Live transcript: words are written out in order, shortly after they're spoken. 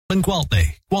and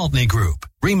Gwaltney Group,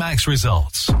 RE/MAX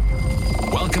Results.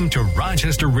 Welcome to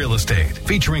Rochester Real Estate,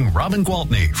 featuring Robin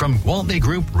Gwaltney from Gwaltney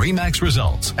Group RE/MAX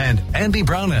Results and Andy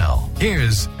Brownell.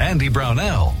 Here's Andy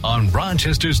Brownell on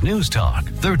Rochester's News Talk,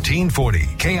 1340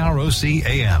 KROC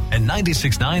AM and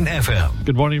 96.9 FM.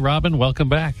 Good morning, Robin. Welcome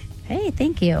back. Hey,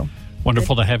 thank you.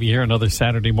 Wonderful to have you here another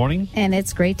Saturday morning. And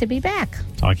it's great to be back.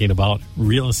 Talking about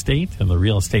real estate and the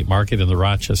real estate market in the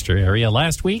Rochester area.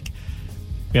 Last week,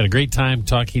 we had a great time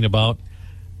talking about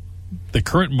the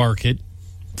current market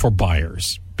for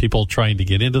buyers. People trying to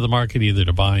get into the market, either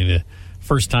to buy a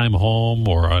first-time home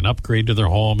or an upgrade to their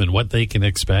home and what they can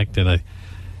expect. And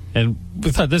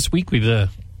we thought this week we'd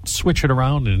switch it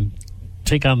around and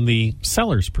take on the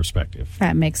seller's perspective.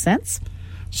 That makes sense.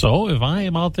 So if I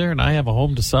am out there and I have a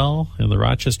home to sell in the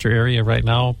Rochester area right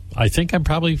now, I think I'm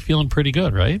probably feeling pretty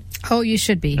good, right? Oh, you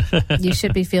should be. You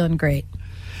should be feeling great.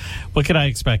 What can I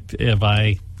expect if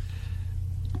I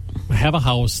have a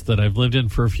house that I've lived in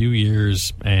for a few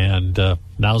years and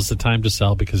now's the time to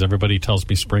sell because everybody tells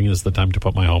me spring is the time to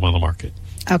put my home on the market?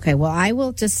 Okay, well, I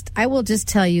will just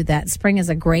tell you that spring is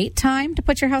a great time to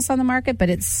put your house on the market, but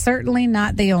it's certainly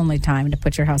not the only time to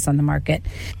put your house on the market.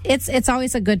 It's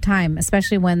always a good time,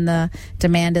 especially when the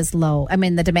demand is low. I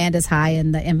mean, the demand is high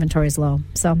and the inventory is low.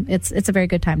 So it's a very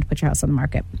good time to put your house on the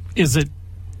market. Is it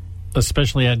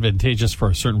especially advantageous for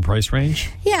a certain price range?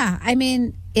 Yeah, I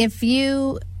mean,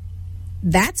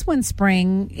 that's when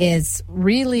spring is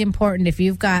really important if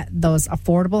you've got those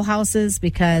affordable houses,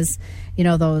 because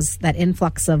that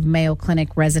influx of Mayo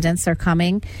Clinic residents are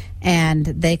coming, and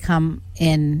they come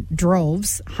in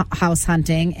droves house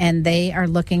hunting, and they are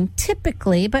looking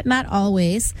typically, but not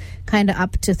always, kind of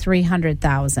up to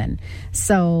 $300,000.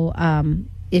 So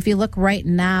if you look right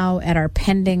now at our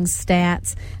pending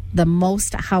stats, the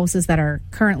most houses that are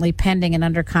currently pending and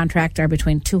under contract are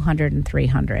between $200,000 and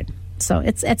 $300,000. So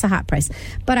it's a hot price.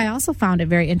 But I also found it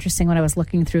very interesting when I was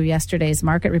looking through yesterday's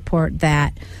market report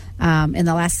that in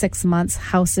the last 6 months,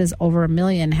 houses over $1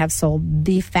 million have sold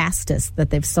the fastest that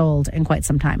they've sold in quite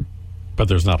some time. But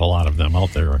there's not a lot of them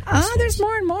out there. There's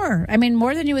more and more. I mean,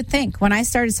 more than you would think. When I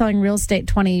started selling real estate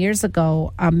 20 years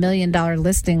ago, $1 million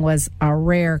listing was a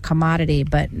rare commodity.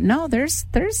 But no, there's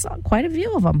quite a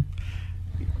few of them.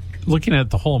 Looking at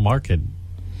the whole market,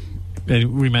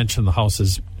 and we mentioned the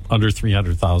houses under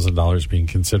 $300,000 being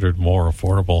considered more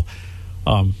affordable.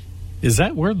 Is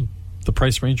that where the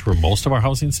price range where most of our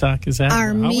housing stock is at? How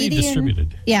are we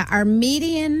distributed? Yeah, our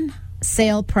median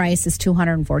sale price is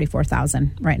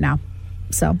 $244,000 right now.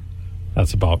 So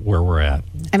that's about where we're at.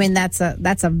 I mean, that's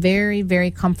a very,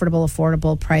 very comfortable,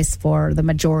 affordable price for the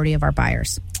majority of our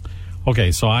buyers.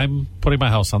 Okay, so I'm putting my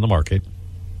house on the market,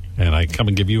 and I come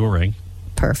and give you a ring.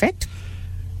 Perfect.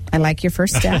 I like your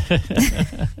first step.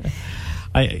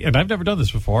 I've never done this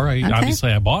before.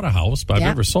 Obviously, I bought a house, but I've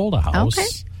never sold a house. Okay.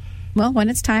 Well, when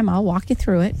it's time, I'll walk you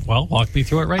through it. Well, walk me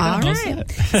through it right now. All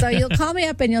right. So you'll call me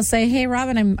up and you'll say, "Hey,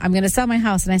 Robin, I'm going to sell my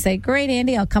house." And I say, "Great,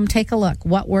 Andy, I'll come take a look.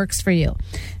 What works for you?"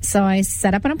 So I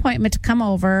set up an appointment to come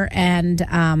over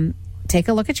and take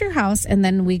a look at your house, and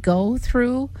then we go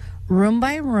through room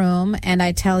by room, and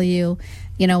I tell you,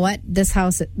 you know what, this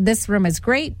room is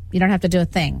great. You don't have to do a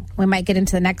thing. We might get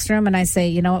into the next room, and I say,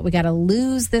 you know what, we got to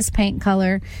lose this paint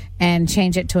color and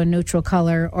change it to a neutral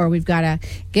color, or we've got to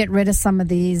get rid of some of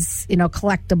these,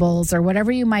 collectibles or whatever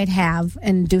you might have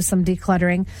and do some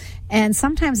decluttering. And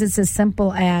sometimes it's as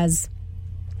simple as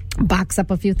box up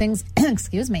a few things,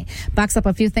 box up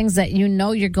a few things that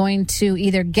you're going to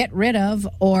either get rid of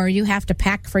or you have to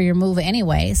pack for your move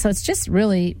anyway. So it's just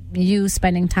really you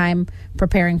spending time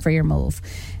preparing for your move.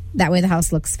 That way the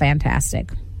house looks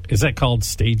fantastic. Is that called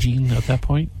staging at that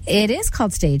point? It is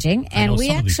called staging, and we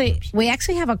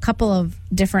actually have a couple of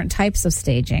different types of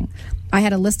staging. I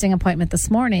had a listing appointment this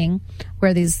morning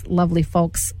where these lovely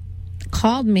folks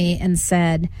called me and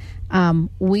said,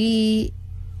 we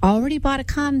already bought a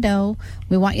condo.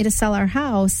 We want you to sell our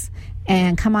house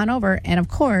and come on over. And of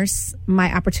course,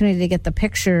 my opportunity to get the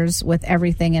pictures with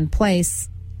everything in place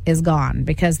is gone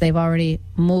because they've already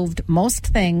moved most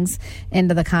things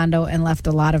into the condo and left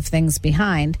a lot of things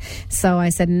behind. So I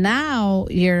said, now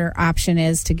your option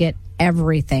is to get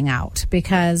everything out,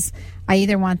 because I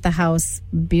either want the house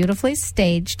beautifully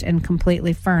staged and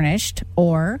completely furnished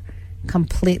or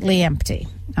completely empty.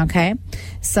 Okay,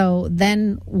 so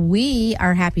then we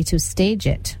are happy to stage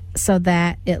it so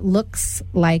that it looks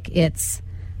like it's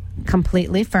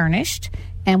completely furnished,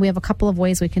 and we have a couple of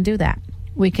ways we can do that.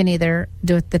 We can either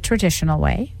do it the traditional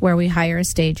way, where we hire a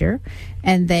stager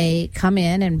and they come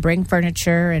in and bring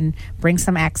furniture and bring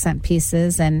some accent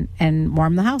pieces and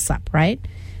warm the house up, right?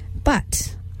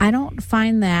 But I don't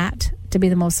find that to be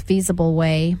the most feasible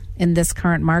way in this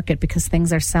current market because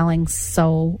things are selling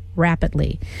so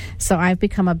rapidly. So I've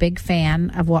become a big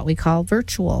fan of what we call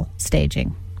virtual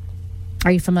staging.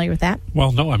 Are you familiar with that?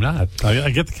 Well, no, I'm not. I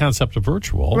get the concept of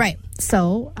virtual. Right.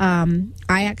 So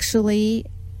I actually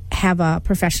have a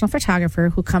professional photographer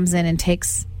who comes in and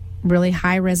takes really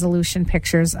high-resolution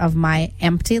pictures of my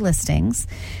empty listings,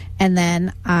 and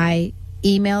then I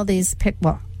email these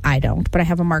I don't, but I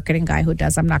have a marketing guy who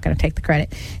does. I'm not going to take the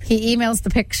credit. He emails the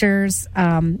pictures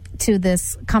to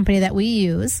this company that we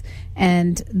use,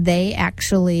 and they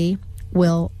actually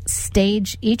will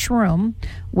stage each room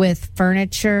with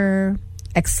furniture,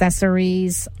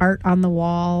 accessories, art on the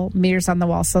wall, mirrors on the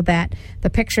wall, so that the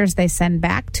pictures they send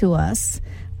back to us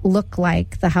look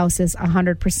like the house is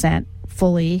 100%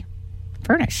 fully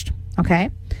furnished.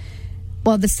 Okay?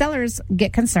 Well, the sellers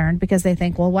get concerned because they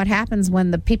think, well, what happens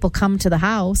when the people come to the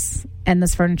house and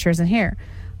this furniture isn't here?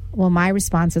 Well, my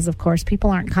response is, of course, people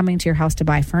aren't coming to your house to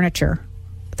buy furniture.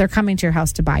 They're coming to your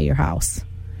house to buy your house.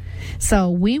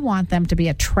 So we want them to be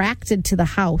attracted to the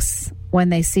house when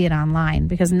they see it online,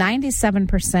 because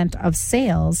 97% of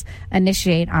sales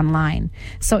initiate online.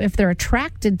 So if they're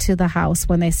attracted to the house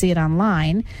when they see it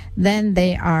online, then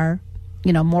they are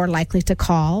more likely to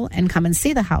call and come and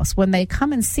see the house. When they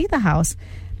come and see the house,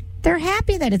 they're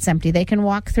happy that it's empty. They can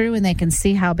walk through and they can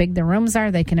see how big the rooms are.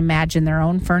 They can imagine their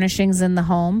own furnishings in the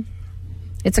home.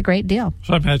 It's a great deal.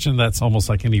 So I imagine that's almost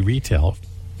like any retail.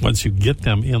 Once you get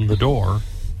them in the door,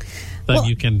 then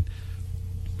you can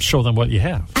show them what you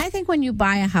have. I think when you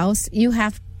buy a house, you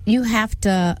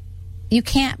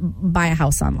can't buy a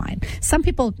house online. Some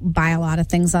people buy a lot of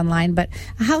things online, but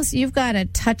a house, you've got to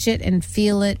touch it and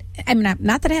feel it. I mean,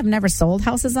 not that I have never sold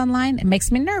houses online. It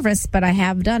makes me nervous, but I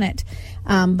have done it.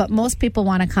 But most people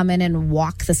want to come in and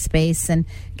walk the space and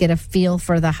get a feel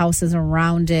for the houses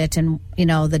around it and,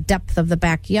 the depth of the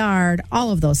backyard, all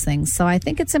of those things. So I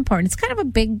think it's important. It's kind of a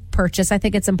big purchase. I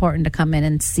think it's important to come in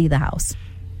and see the house.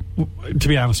 To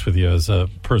be honest with you, as a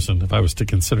person, if I was to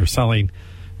consider selling,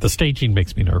 the staging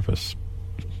makes me nervous.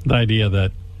 The idea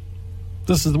that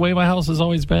this is the way my house has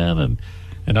always been, and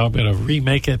now I'm going to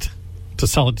remake it to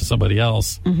sell it to somebody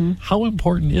else. Mm-hmm. How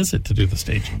important is it to do the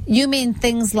staging? You mean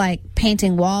things like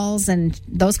painting walls and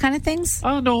those kind of things?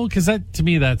 Oh, no, because to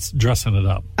me, that's dressing it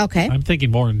up. Okay. I'm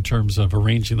thinking more in terms of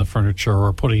arranging the furniture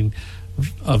or putting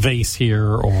a vase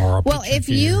here or a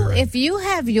picture here. If you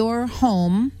have your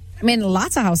home... I mean,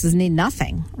 lots of houses need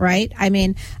nothing, right? I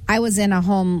mean, I was in a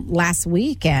home last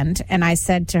weekend, and I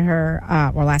said to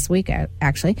her, last week,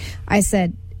 actually, I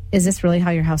said, is this really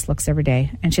how your house looks every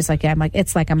day? And she's like, yeah. I'm like,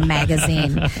 it's like a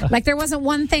magazine. Like, there wasn't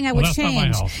one thing I would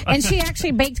change. And she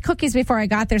actually baked cookies before I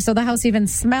got there, so the house even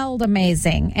smelled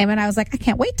amazing. And when I was like, I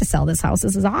can't wait to sell this house.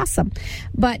 This is awesome.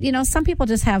 But, some people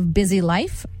just have busy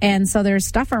life, and so there's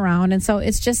stuff around. And so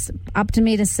it's just up to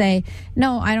me to say,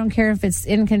 no, I don't care if it's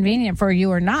inconvenient for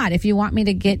you or not. If you want me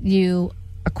to get you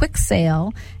a quick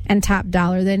sale and top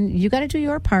dollar, then you got to do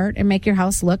your part and make your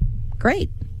house look great.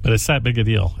 But it's that big a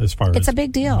deal as far as a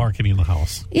big deal. Marketing the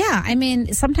house. Yeah. I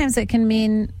mean, sometimes it can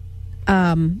mean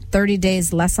 30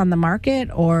 days less on the market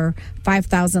or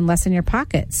 $5,000 less in your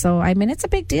pocket. So, I mean, it's a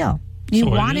big deal. You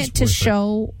want it to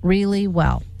show really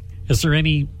well. Is there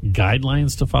any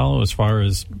guidelines to follow as far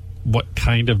as what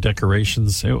kind of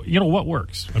decorations? What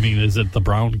works? I mean, is it the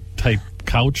brown type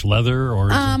couch, leather,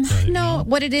 or is it, no,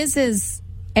 what it is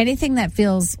anything that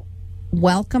feels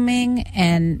welcoming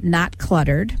and not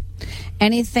cluttered.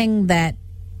 Anything that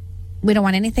we don't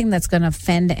want anything that's going to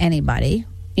offend anybody,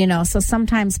 so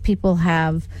sometimes people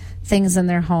have things in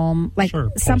their home like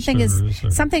something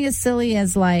as silly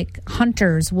as like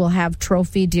hunters will have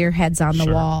trophy deer heads on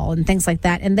the wall and things like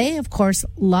that, and they of course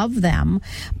love them.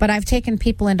 But I've taken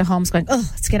people into homes going, oh,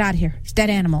 let's get out of here, it's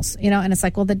dead animals, and it's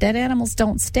like, well, the dead animals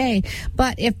don't stay.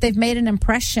 But if they've made an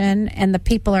impression and the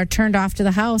people are turned off to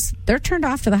the house, they're turned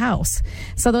off to the house.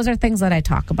 So those are things that I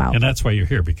talk about, and that's why you're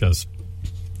here, because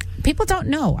people don't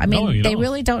know. I mean, they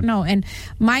really don't know. And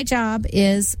my job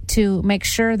is to make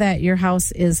sure that your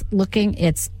house is looking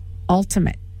its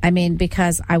ultimate. I mean,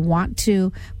 because I want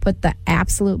to put the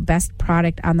absolute best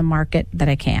product on the market that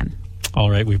I can.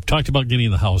 All right. We've talked about getting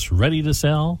the house ready to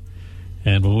sell.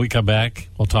 And when we come back,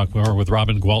 we'll talk more with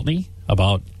Robin Gwaltney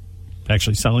about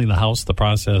actually selling the house, the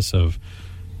process of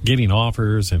getting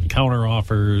offers and counter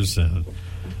offers and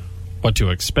what to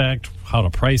expect, how to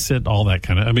price it, all that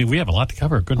kind of... I mean, we have a lot to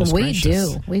cover. Goodness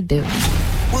gracious. We do.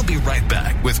 We'll be right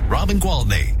back with Robin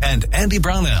Gwaltney and Andy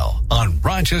Brownell on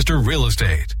Rochester Real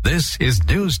Estate. This is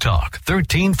News Talk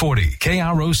 1340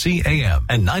 KROC AM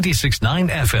and 96.9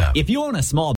 FM. If you own a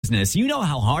small business, you know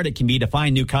how hard it can be to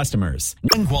find new customers.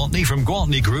 Robin Gwaltney from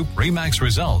Gwaltney Group, RE/MAX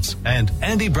Results, and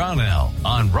Andy Brownell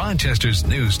on Rochester's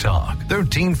News Talk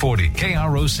 1340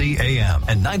 KROC AM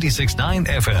and 96.9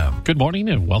 FM. Good morning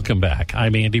and welcome back.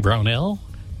 I'm Andy Brownell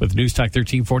with News Talk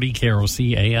 1340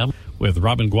 KROC AM with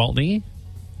Robin Gwaltney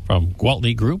from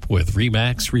Gwaltney Group with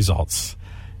RE/MAX Results.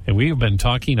 And we have been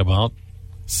talking about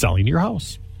selling your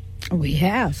house. We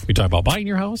have. We talked about buying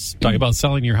your house, talking about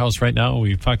selling your house right now.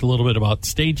 We've talked a little bit about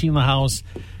staging the house.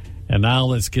 And now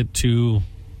let's get to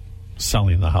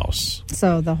selling the house.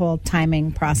 So the whole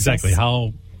timing process. Exactly.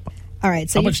 All right.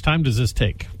 So how much time does this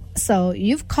take? So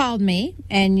you've called me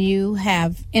and you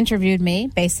have interviewed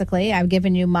me. Basically, I've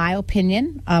given you my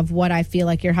opinion of what I feel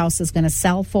like your house is going to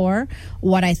sell for,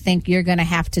 what I think you're going to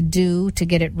have to do to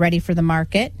get it ready for the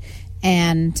market,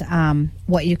 and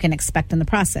what you can expect in the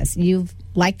process. You've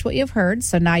liked what you've heard,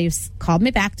 so now you've called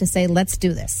me back to say, let's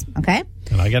do this, okay?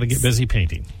 And I got to get busy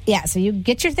painting. Yeah, so you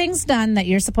get your things done that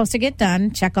you're supposed to get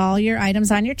done, check all your items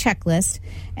on your checklist,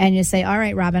 and you say, all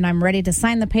right, Robin, I'm ready to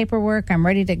sign the paperwork. I'm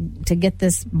ready to get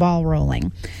this ball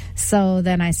rolling. So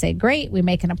then I say, great, we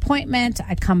make an appointment.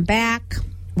 I come back.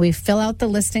 We fill out the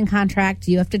listing contract.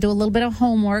 You have to do a little bit of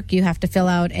homework. You have to fill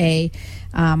out a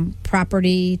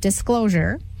property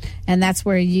disclosure. And that's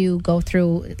where you go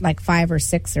through like 5 or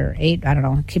 6 or 8, I don't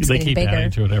know, keeps they getting keep bigger.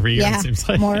 Adding to it every year, yeah, it seems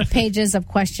like. More pages of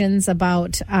questions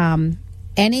about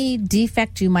any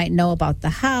defect you might know about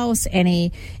the house,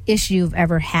 any issue you've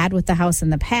ever had with the house in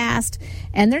the past.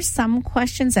 And there's some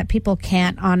questions that people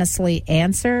can't honestly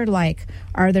answer, like,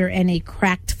 are there any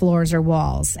cracked floors or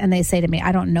walls? And they say to me,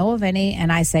 I don't know of any.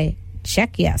 And I say,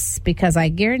 check yes, because I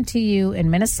guarantee you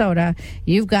in Minnesota,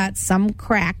 you've got some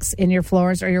cracks in your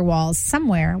floors or your walls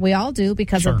somewhere. We all do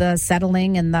because of the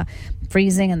settling and the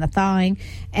freezing and the thawing.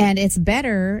 And it's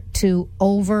better to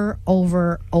over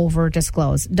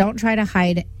disclose. Don't try to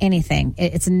hide anything.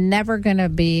 It's never going to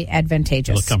be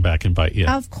advantageous. It'll come back and bite you.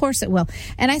 Of course it will.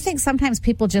 And I think sometimes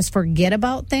people just forget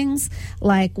about things.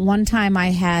 Like one time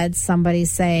I had somebody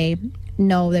say,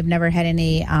 no, they've never had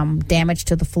any damage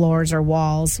to the floors or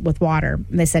walls with water.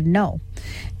 And they said no.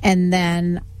 And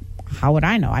then how would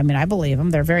I know? I mean, I believe them.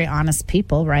 They're very honest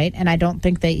people, right? And I don't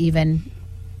think they even...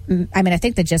 I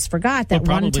think they just forgot that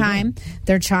one time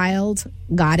their child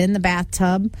got in the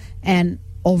bathtub and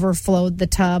overflowed the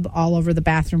tub all over the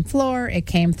bathroom floor. It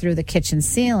came through the kitchen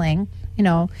ceiling. You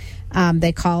know,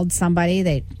 they called somebody.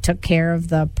 They took care of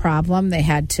the problem. They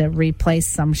had to replace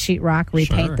some sheetrock,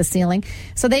 repaint the ceiling.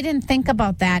 So they didn't think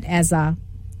about that as an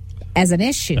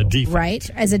issue, right?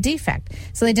 As a defect.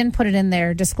 So they didn't put it in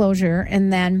their disclosure.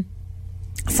 And then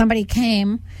somebody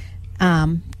came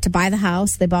to buy the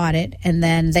house. They bought it, and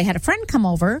then they had a friend come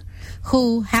over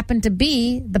who happened to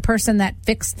be the person that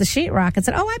fixed the sheetrock and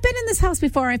said, oh, I've been in this house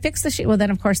before. I fixed the sheet. Well,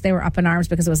 then, of course, they were up in arms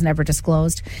because it was never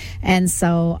disclosed. And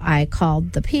so I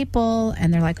called the people,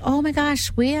 and they're like, oh, my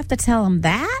gosh, we have to tell them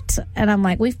that? And I'm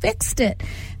like, we fixed it.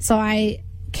 So I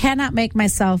cannot make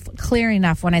myself clear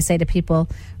enough when I say to people,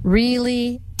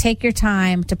 really take your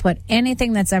time to put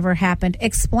anything that's ever happened.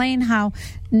 Explain how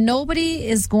nobody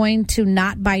is going to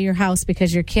not buy your house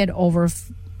because your kid made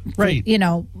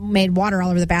water all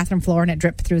over the bathroom floor and it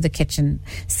dripped through the kitchen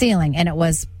ceiling, and it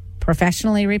was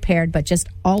professionally repaired, but just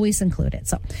always include it.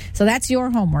 So that's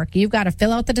your homework. You've got to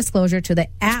fill out the disclosure to the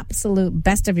absolute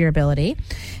best of your ability.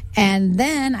 And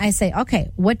then I say,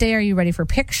 okay, what day are you ready for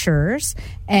pictures?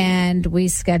 And we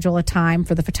schedule a time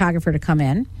for the photographer to come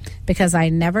in, because I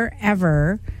never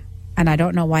ever, and I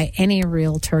don't know why any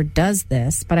realtor does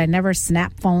this, but I never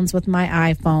snap phones with my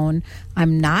iPhone.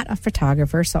 I'm not a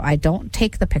photographer, so I don't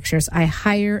take the pictures. I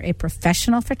hire a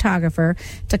professional photographer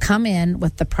to come in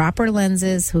with the proper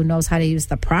lenses, who knows how to use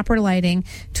the proper lighting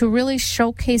to really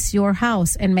showcase your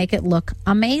house and make it look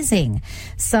amazing.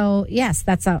 So, yes,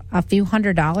 that's a few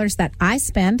 $100s that I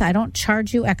spend. I don't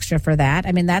charge you extra for that.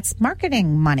 I mean, that's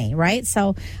marketing money, right?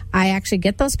 So I actually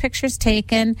get those pictures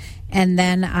taken, and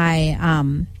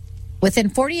then within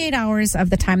 48 hours of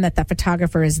the time that the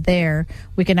photographer is there,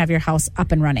 we can have your house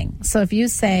up and running. So if you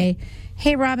say,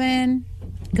 hey, Robin,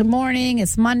 good morning,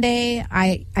 it's Monday.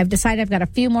 I've decided I've got a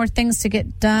few more things to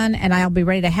get done, and I'll be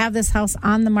ready to have this house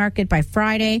on the market by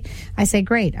Friday. I say,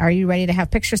 great. Are you ready to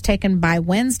have pictures taken by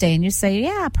Wednesday? And you say,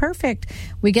 yeah, perfect.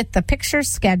 We get the pictures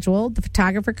scheduled. The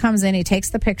photographer comes in. He takes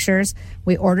the pictures.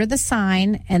 We order the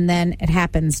sign, and then it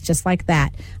happens just like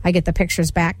that. I get the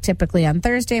pictures back typically on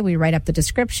Thursday. We write up the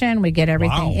description. We get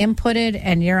everything inputted,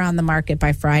 and you're on the market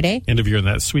by Friday. And if you're in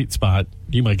that sweet spot,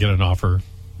 you might get an offer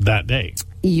that day.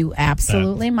 You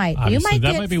absolutely might.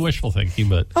 That might be wishful thinking,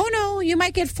 but... Oh, no, you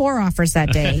might get 4 offers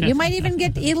that day. You might even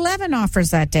get 11 offers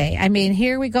that day. I mean,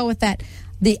 here we go with that.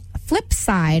 The flip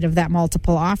side of that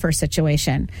multiple offer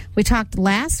situation. We talked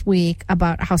last week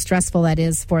about how stressful that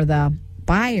is for the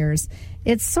buyers.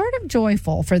 It's sort of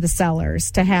joyful for the sellers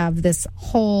to have this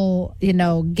whole,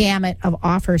 gamut of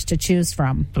offers to choose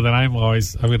from. But then I'm going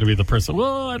to be the person,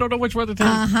 well, I don't know which one to take.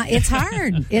 It's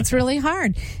hard. It's really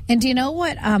hard. And do you know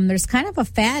what? There's kind of a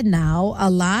fad now. A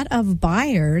lot of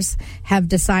buyers have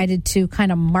decided to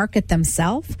kind of market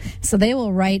themselves. So they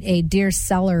will write a Dear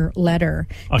Seller letter.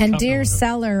 And Dear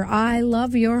Seller, I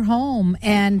love your home.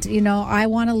 And, I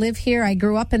want to live here. I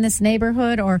grew up in this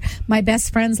neighborhood, or my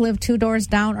best friends live 2 doors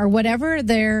down, or whatever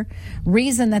their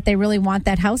reason that they really want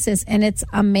that house is. And it's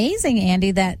amazing,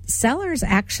 Andy, that sellers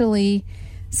actually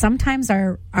sometimes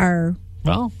are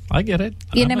well, I get it.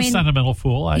 I'm a sentimental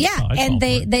fool.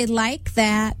 They like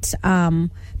that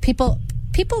people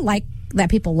like that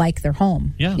people like their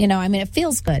home. Yeah. It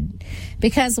feels good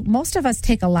because most of us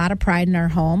take a lot of pride in our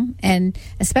home, and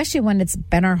especially when it's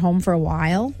been our home for a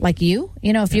while, like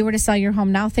if you were to sell your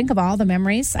home now, think of all the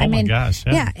memories. My gosh.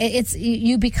 Yeah. It's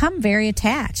you become very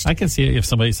attached. I can see it if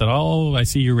somebody said, oh, I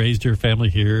see you raised your family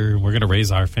here. We're going to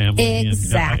raise our family.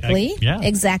 Exactly. And,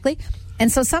 Exactly.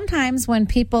 And so sometimes when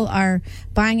people are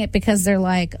buying it because they're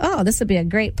like, oh, this would be a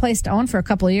great place to own for a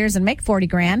couple of years and make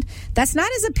 $40,000, that's not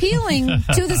as appealing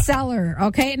to the seller,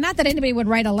 okay? Not that anybody would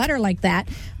write a letter like that,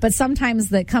 but sometimes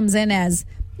that comes in as,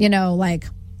 like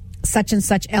such and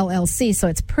such LLC. So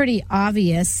it's pretty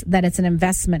obvious that it's an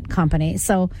investment company.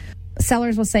 So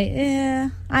sellers will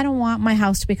say, I don't want my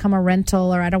house to become a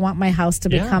rental, or I don't want my house to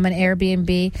become an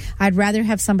Airbnb. I'd rather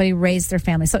have somebody raise their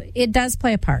family. So it does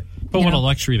play a part. But what a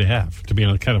luxury to have, to be in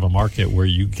a kind of a market where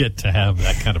you get to have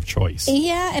that kind of choice.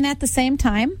 Yeah, and at the same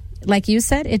time, like you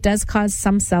said, it does cause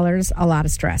some sellers a lot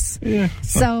of stress. Yeah.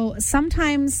 So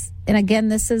sometimes, and again,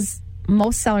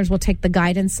 most sellers will take the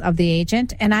guidance of the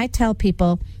agent, and I tell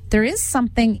people there is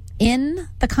something in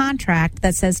the contract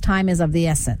that says time is of the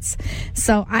essence.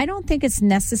 So I don't think it's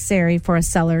necessary for a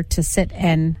seller to sit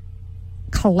and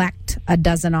collect a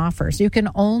dozen offers. You can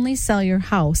only sell your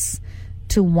house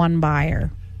to one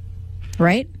buyer.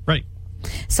 Right? Right.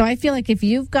 So I feel like if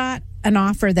you've got an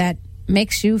offer that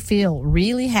makes you feel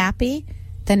really happy,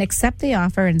 then accept the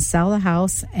offer and sell the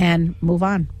house and move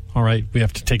on. All right. We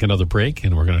have to take another break,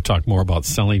 and we're going to talk more about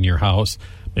selling your house.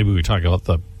 Maybe we talk about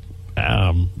the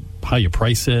how you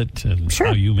price it and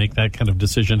how you make that kind of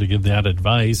decision to give that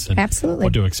advice. And absolutely.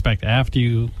 What to expect after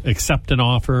you accept an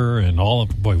offer and all of...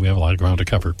 Boy, we have a lot of ground to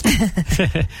cover.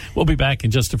 We'll be back in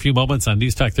just a few moments on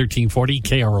News Talk 1340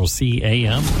 KROC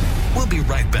AM. We'll be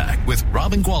right back with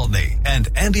Robin Gwaltney and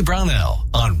Andy Brownell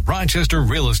on Rochester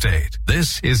Real Estate.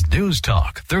 This is News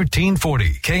Talk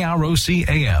 1340 KROC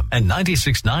AM and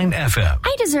 96.9 FM.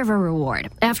 I deserve a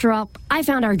reward. After all, I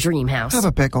found our dream house. Have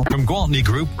a pickle. From Gwaltney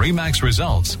Group, Remax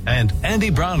Results, and Andy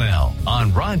Brownell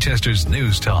on Rochester's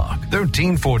News Talk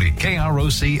 1340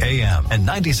 KROC AM and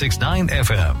 96.9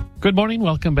 FM. Good morning.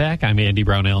 Welcome back. I'm Andy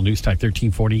Brownell, News Talk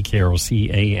 1340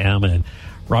 KROC AM, and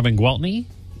Robin Gwaltney,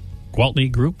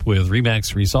 Gwaltney Group with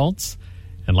Remax Results.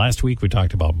 And last week we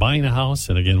talked about buying a house,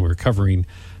 and again we're covering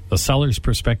the seller's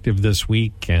perspective this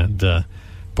week. And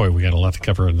boy, we got a lot to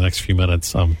cover in the next few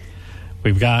minutes.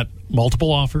 We've got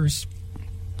multiple offers.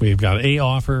 We've got a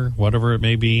offer, whatever it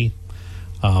may be.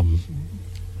 I'm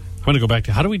going to go back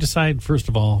to how do we decide, first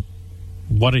of all,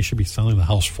 what I should be selling the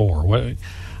house for?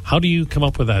 How do you come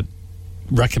up with that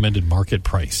recommended market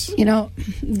price?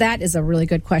 That is a really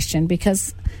good question,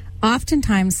 because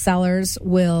oftentimes sellers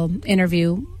will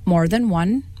interview more than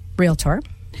one realtor,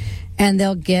 and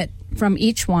they'll get from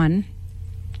each one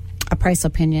a price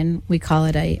opinion. We call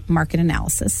it a market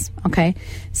analysis. Okay.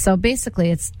 So basically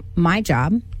it's my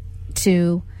job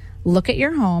to look at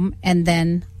your home and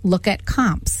then look at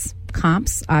comps.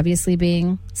 Comps obviously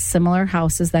being similar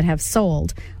houses that have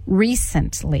sold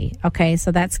recently. Okay.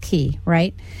 So that's key,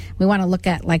 right? We want to look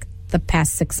at like the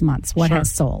past 6 months, what has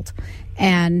sold.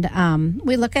 And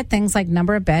we look at things like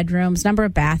number of bedrooms, number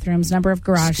of bathrooms, number of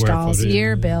garage stalls,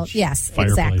 year built. Yes,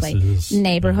 exactly.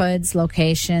 Neighborhoods,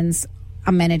 locations,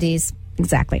 amenities.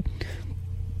 Exactly.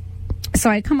 So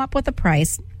I come up with a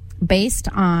price based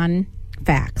on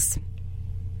facts.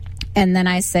 And then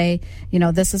I say,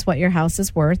 this is what your house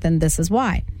is worth and this is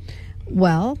why.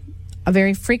 Well, a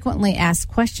very frequently asked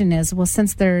question is, well,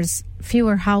 since there's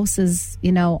fewer houses,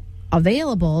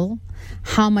 available,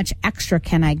 how much extra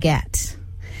can I get?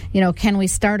 Can we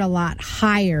start a lot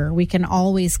higher? We can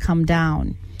always come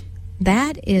down.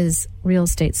 That is real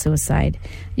estate suicide.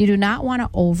 You do not want to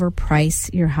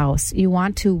overprice your house. You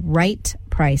want to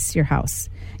price your house.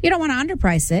 You don't want to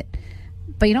underprice it.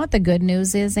 But you know what the good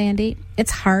news is, Andy? It's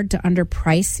hard to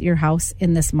underprice your house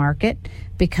in this market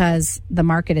because the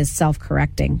market is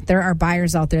self-correcting. There are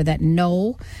buyers out there that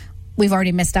know we've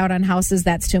already missed out on houses.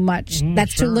 That's too much.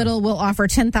 That's too little. We'll offer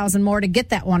 $10,000 more to get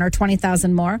that one, or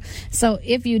 $20,000 more. So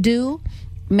if you do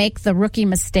make the rookie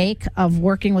mistake of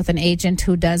working with an agent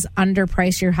who does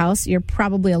underprice your house, you're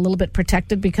probably a little bit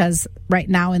protected, because right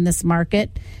now in this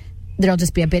market, there'll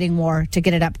just be a bidding war to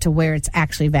get it up to where it's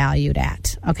actually valued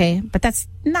at. Okay? But that's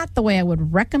not the way I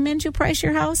would recommend you price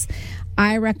your house.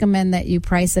 I recommend that you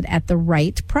price it at the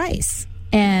right price.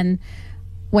 And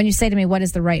when you say to me, what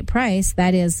is the right price?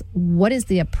 That is, what is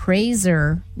the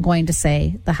appraiser going to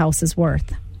say the house is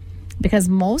worth? Because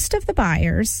most of the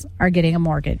buyers are getting a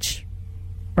mortgage,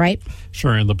 right?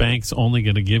 Sure. And the bank's only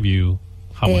going to give you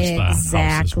how much the house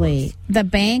is worth. The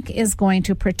bank is going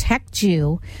to protect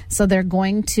you, so they're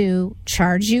going to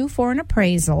charge you for an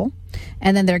appraisal,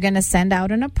 and then they're going to send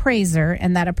out an appraiser,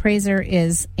 and that appraiser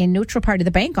is a neutral party.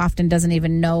 The bank often doesn't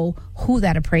even know who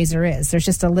that appraiser is. There's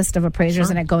just a list of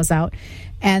appraisers, and it goes out,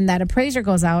 and that appraiser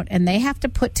goes out, and they have to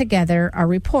put together a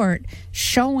report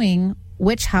showing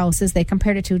which houses they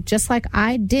compared it to, just like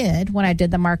I did when I did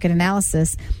the market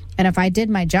analysis. And if I did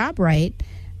my job right,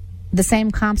 the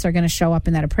same comps are going to show up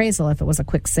in that appraisal if it was a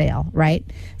quick sale, right?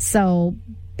 So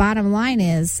bottom line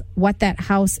is, what that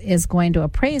house is going to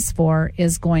appraise for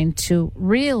is going to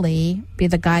really be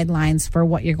the guidelines for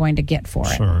what you're going to get for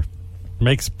it. Sure.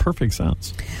 Makes perfect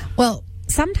sense. Well,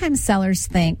 sometimes sellers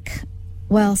think,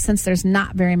 well, since there's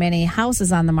not very many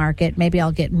houses on the market, maybe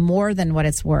I'll get more than what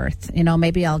it's worth. You know,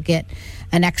 maybe I'll get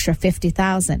an extra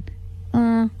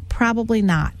 $50,000. Probably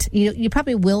not. You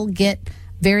probably will get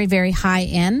very, very high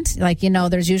end. Like, you know,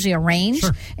 there's usually a range,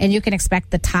 and you can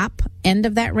expect the top end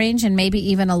of that range and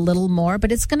maybe even a little more,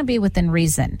 but it's going to be within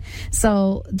reason.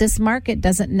 So this market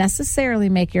doesn't necessarily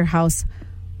make your house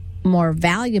more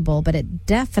valuable, but it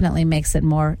definitely makes it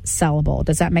more sellable.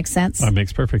 Does that make sense? That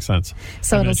makes perfect sense.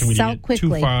 So it'll sell when you get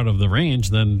quickly. Too far out of the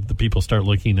range, then the people start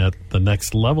looking at the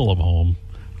next level of home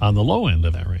on the low end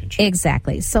of that range.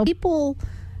 Exactly. So people,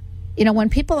 you know, when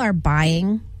people are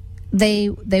buying, they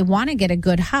want to get a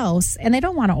good house, and they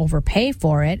don't want to overpay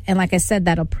for it. And like I said,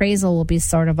 that appraisal will be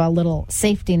sort of a little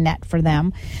safety net for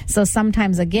them. So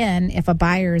sometimes, again, if a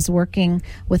buyer is working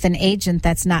with an agent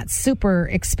that's not super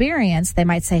experienced, they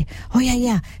might say, oh,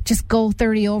 yeah, just go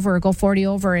 30 over or go 40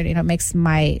 over. And, you know,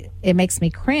 it makes me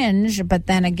cringe. But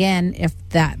then again, if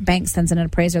that bank sends in an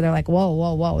appraiser, they're like,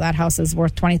 whoa, that house is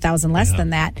worth $20,000 less than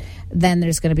that. Then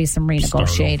there's going to be some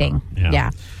renegotiating.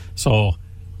 Yeah. So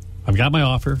I've got my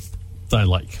offer that I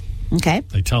like. Okay.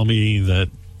 They tell me that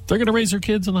they're going to raise their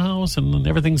kids in the house and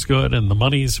everything's good and the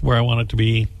money's where I want it to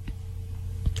be.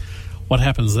 What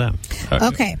happens then?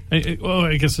 Okay.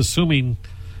 I guess assuming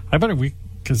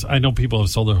because I know people have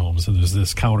sold their homes and there's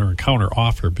this counter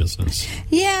offer business.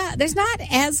 Yeah, there's not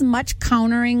as much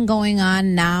countering going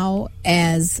on now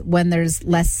as when there's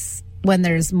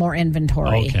more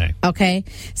inventory. Okay.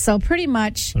 So pretty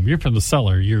much, if you're from the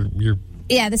seller, you're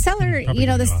yeah, the seller, you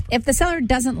know, if the seller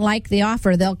doesn't like the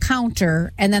offer, they'll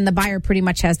counter, and then the buyer pretty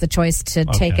much has the choice to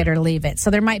take it or leave it.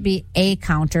 So there might be a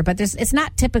counter, but it's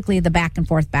not typically the back and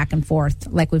forth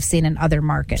like we've seen in other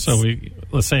markets. So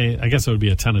let's say, I guess it would be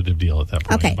a tentative deal at that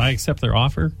point. Okay. If I accept their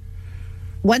offer,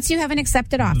 once you have an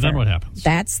accepted offer, then what happens?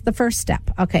 That's the first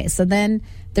step. Okay, so then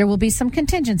there will be some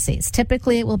contingencies.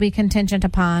 Typically, it will be contingent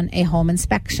upon a home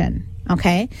inspection.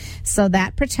 Okay, so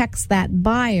that protects that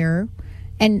buyer.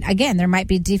 And again, there might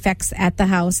be defects at the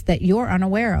house that you're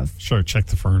unaware of. Sure, check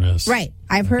the furnace. Right.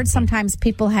 I've heard sometimes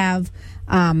people have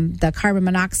the carbon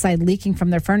monoxide leaking from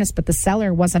their furnace, but the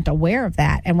seller wasn't aware of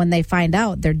that. And when they find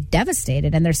out, they're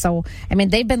devastated. And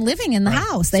they've been living in the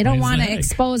house. They don't want to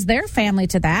expose their family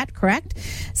to that, correct?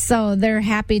 So they're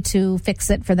happy to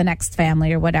fix it for the next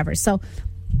family or whatever. So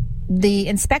the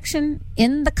inspection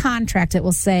in the contract, it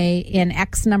will say in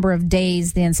X number of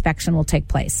days the inspection will take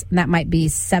place. And that might be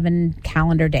 7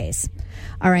 calendar days.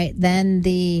 All right. Then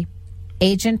the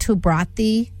agent who brought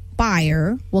the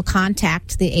buyer will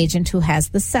contact the agent who has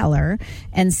the seller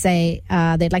and say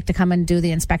they'd like to come and do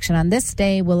the inspection on this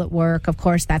day. Will it work? Of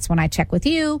course, that's when I check with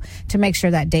you to make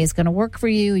sure that day is going to work for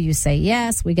you. You say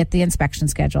yes. We get the inspection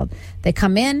scheduled. They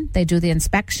come in. They do the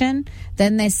inspection.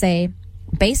 Then they say,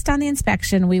 based on the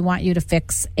inspection, we want you to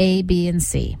fix A, B, and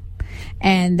C.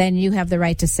 And then you have the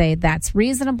right to say, that's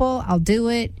reasonable, I'll do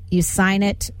it. You sign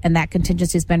it, and that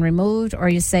contingency has been removed. Or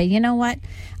you say, you know what,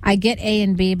 I get A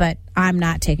and B, but I'm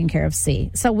not taking care of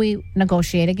C. So we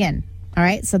negotiate again. All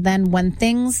right? So then when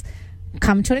things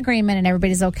come to an agreement and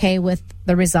everybody's okay with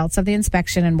the results of the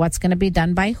inspection and what's going to be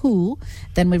done by who,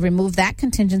 then we remove that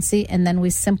contingency and then we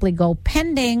simply go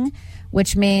pending,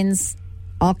 which means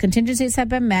all contingencies have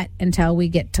been met until we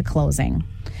get to closing.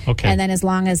 Okay. And then as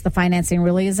long as the financing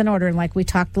really is in order, and like we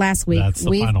talked last week,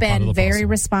 we've been very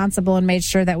responsible and made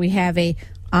sure that we have a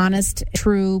honest,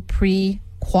 true,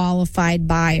 pre-qualified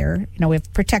buyer.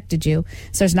 We've protected you.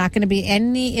 So there's not going to be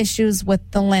any issues with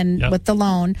the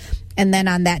loan. And then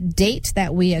on that date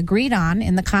that we agreed on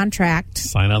in the contract,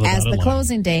 sign on the as the line.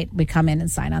 Closing date, we come in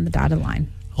and sign on the dotted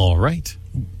line. All right.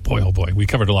 Boy, oh boy, we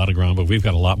covered a lot of ground, but we've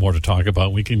got a lot more to talk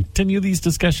about. We continue these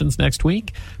discussions next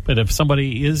week. But if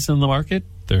somebody is in the market,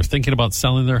 they're thinking about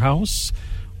selling their house,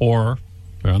 or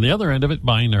they're on the other end of it,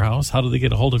 buying their house, how do they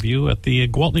get a hold of you at the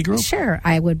Gwaltney Group? Sure.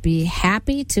 I would be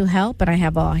happy to help, and I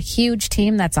have a huge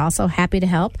team that's also happy to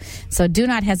help. So do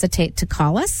not hesitate to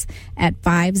call us at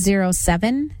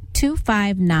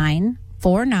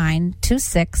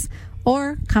 507-259-4926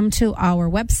 or come to our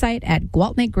website at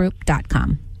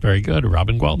gwaltneygroup.com. Very good.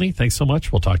 Robin Gwaltney, thanks so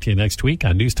much. We'll talk to you next week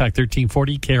on News Talk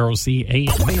 1340 KROC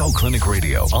AM. Mayo Clinic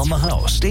Radio on the House.